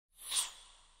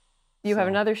You have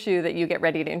another shoe that you get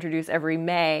ready to introduce every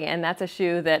May, and that's a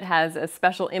shoe that has a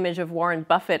special image of Warren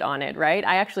Buffett on it, right?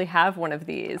 I actually have one of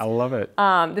these. I love it.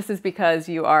 This is because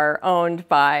you are owned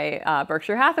by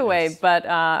Berkshire Hathaway, Yes. but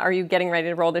are you getting ready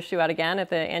to roll this shoe out again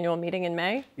at the annual meeting in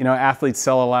May? You know, athletes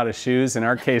sell a lot of shoes. In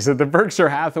our case, at the Berkshire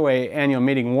Hathaway annual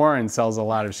meeting, Warren sells a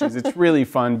lot of shoes. It's really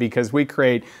fun because we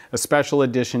create a special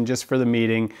edition just for the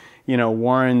meeting. You know,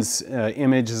 Warren's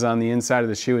image is on the inside of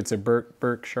the shoe. It's a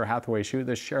Berkshire Hathaway shoe.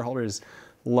 The shareholders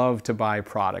love to buy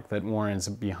product that Warren's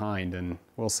behind, and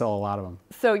we'll sell a lot of them.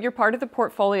 So you're part of the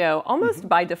portfolio almost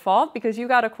by default, because you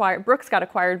got acquired, Brooks got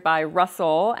acquired by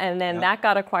Russell, and then that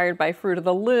got acquired by Fruit of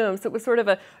the Loom. So it was sort of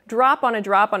a drop on a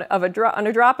drop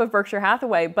of Berkshire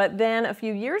Hathaway. But then a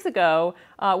few years ago,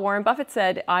 Warren Buffett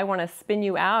said, "I want to spin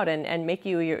you out and make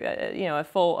you, a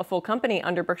full company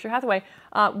under Berkshire Hathaway."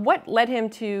 What led him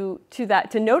to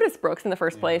notice Brooks in the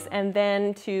first place, and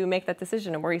then to make that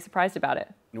decision? And were you surprised about it?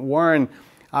 Warren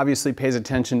obviously pays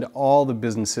attention to all the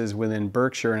businesses within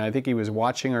Berkshire, and I think he was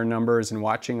watching our numbers and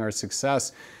watching our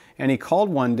success. And he called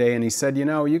one day and he said, "You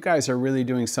know, you guys are really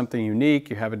doing something unique.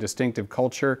 You have a distinctive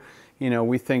culture. You know,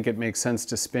 we think it makes sense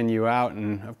to spin you out."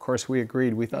 And of course we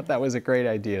agreed. We thought that was a great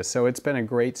idea. So it's been a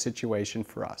great situation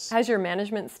for us. Has your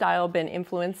management style been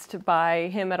influenced by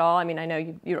him at all? I mean, I know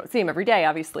you don't see him every day,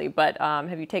 obviously, but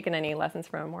have you taken any lessons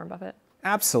from Warren Buffett?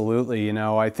 Absolutely. You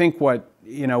know, I think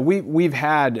we've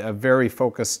had a very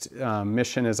focused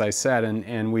mission, as I said,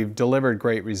 and we've delivered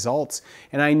great results.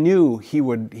 And I knew he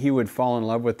would fall in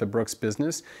love with the Brooks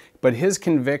business, but his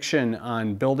conviction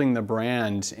on building the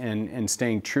brand and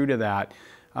staying true to that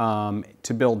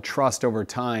to build trust over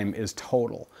time is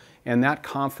total. And that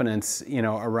confidence, you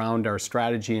know, around our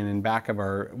strategy and in back of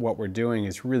what we're doing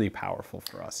is really powerful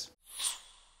for us.